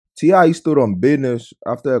T.I. stood on business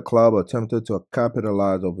after a club attempted to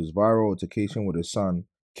capitalize off his viral altercation with his son,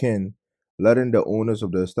 Ken, letting the owners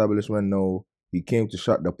of the establishment know he came to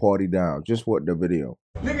shut the party down. Just watch the video.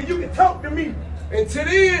 Nigga, you can talk to me. Until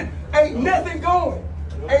then, ain't nothing going.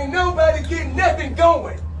 Ain't nobody getting nothing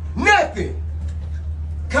going. Nothing.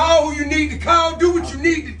 Call who you need to call, do what you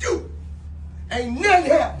need to do. Ain't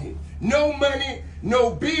nothing happening. No money,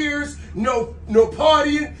 no beers, no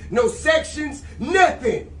partying, no sections,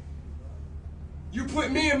 nothing. You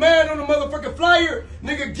put me and mine on a motherfucking flyer,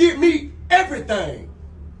 nigga, give me everything.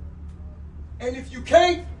 And if you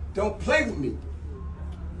can't, don't play with me.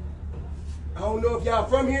 I don't know if y'all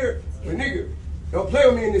from here, but nigga, don't play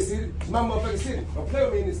with me in this city. It's my motherfucking city. Don't play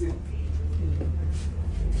with me in this city.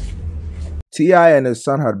 T.I. and his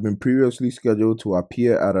son had been previously scheduled to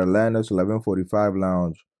appear at Atlanta's 1145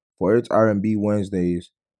 Lounge for its R&B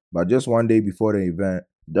Wednesdays, but just one day before the event,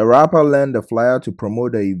 the rapper lent the flyer to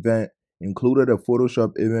promote the event included a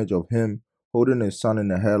Photoshop image of him holding his son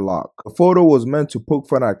in a headlock. The photo was meant to poke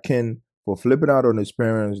fun at Ken for flipping out on his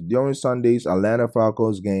parents during Sunday's Atlanta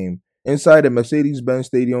Falcons game inside the Mercedes-Benz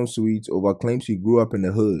Stadium suites over claims he grew up in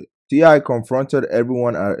the hood. T.I. confronted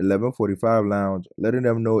everyone at 1145 Lounge, letting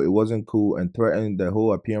them know it wasn't cool and threatened the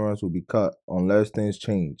whole appearance would be cut unless things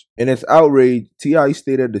change. In its outrage, T.I.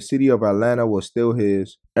 stated the city of Atlanta was still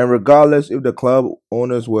his, and regardless if the club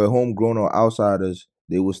owners were homegrown or outsiders,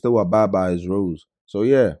 they would still abide by his rules. So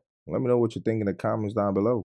yeah, let me know what you think in the comments down below.